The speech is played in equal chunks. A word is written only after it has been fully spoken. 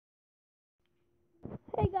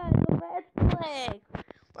Hey guys, let's play.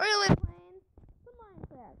 We're really playing some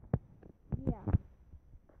Minecraft. Yeah.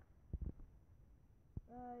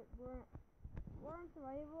 We're on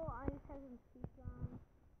survival. I just have some speech on.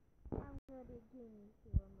 I'm gonna be a game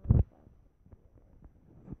YouTuber on Minecraft.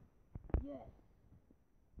 Yes.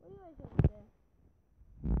 What do you guys think today?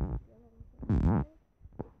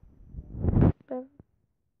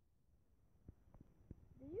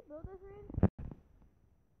 Did you build this raid?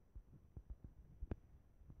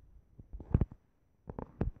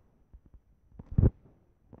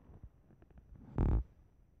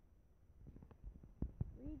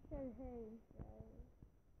 Reed said, hey, guys.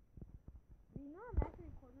 Do you know I'm actually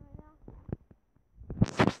recording right now?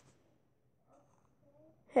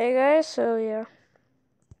 Hey guys, so yeah.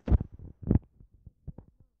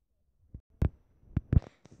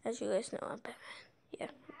 As you guys know, I'm Batman. Yeah,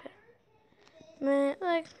 I'm Batman. Man,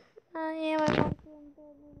 like, yeah, my mom.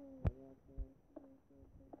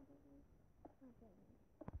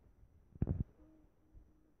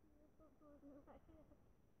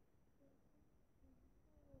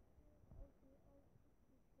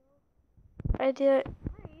 I did.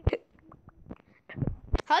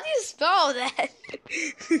 How do you spell that? Oh, you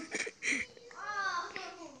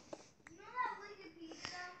know that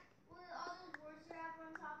Wikipedia with all those words you have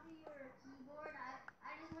on top of your keyboard?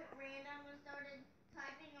 I just went random and started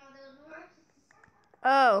typing all those words.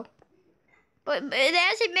 Oh. But it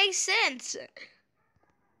actually makes sense. Do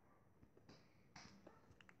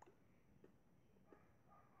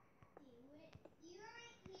you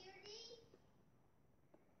hear D?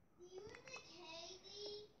 Do you use the KD?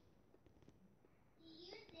 Do you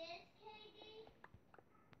use this KD?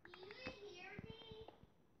 Do you hear D?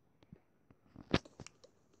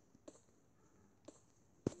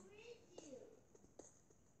 Who is you?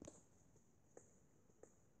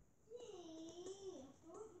 Hey,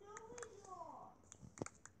 don't know who you are.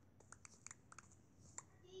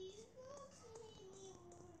 Do you go see anyone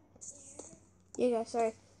there? Yeah, guys,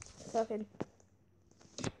 sorry. Second.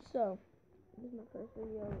 So, this is my first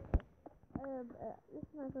video. This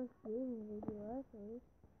is my first gaming video, actually.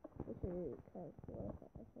 Which is kind of cool. I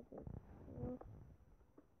thought it was cool.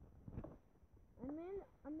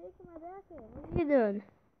 I'm making my back in. What are you doing?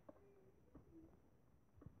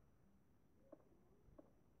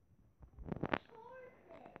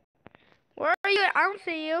 Where are you? I don't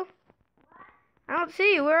see you. I don't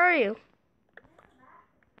see you. Where are you?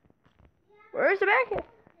 Where's the back end?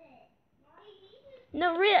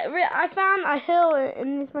 No, I found a hill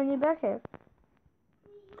and it's my new back end.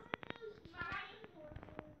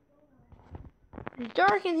 It's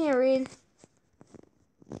dark in here, Reed.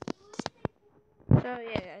 So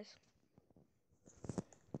yeah, guys.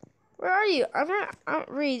 Where are you? I don't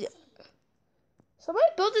read.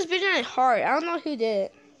 Somebody built this bitch on a heart. I don't know who did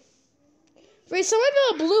it. Reed, somebody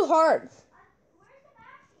built a blue heart.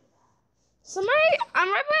 I'm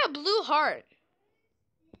right by a blue heart.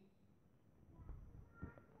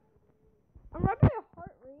 I'm right by a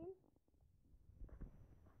heart, Reed.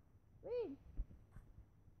 Reed,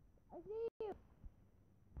 I see you.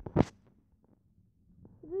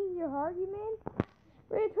 This is your heart, you mean?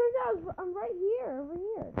 Reed, it turns out I'm right here, over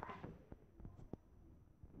here.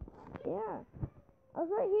 Yeah, I was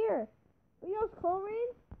right here. But you know what's cool,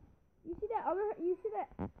 Reed? You see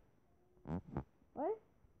that? What?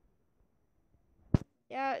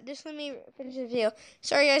 Yeah, just let me finish the video.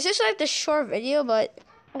 Sorry guys, just like the short video, but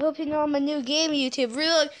I hope you know I'm a new game YouTube.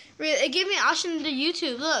 Really, it gave me an option to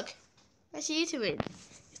YouTube. Look, that's YouTube.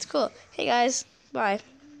 It's cool. Hey guys, bye.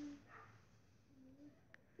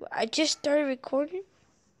 I just started recording.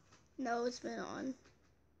 No, it's been on.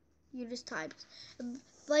 You just typed.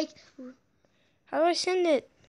 Like, How do I send it?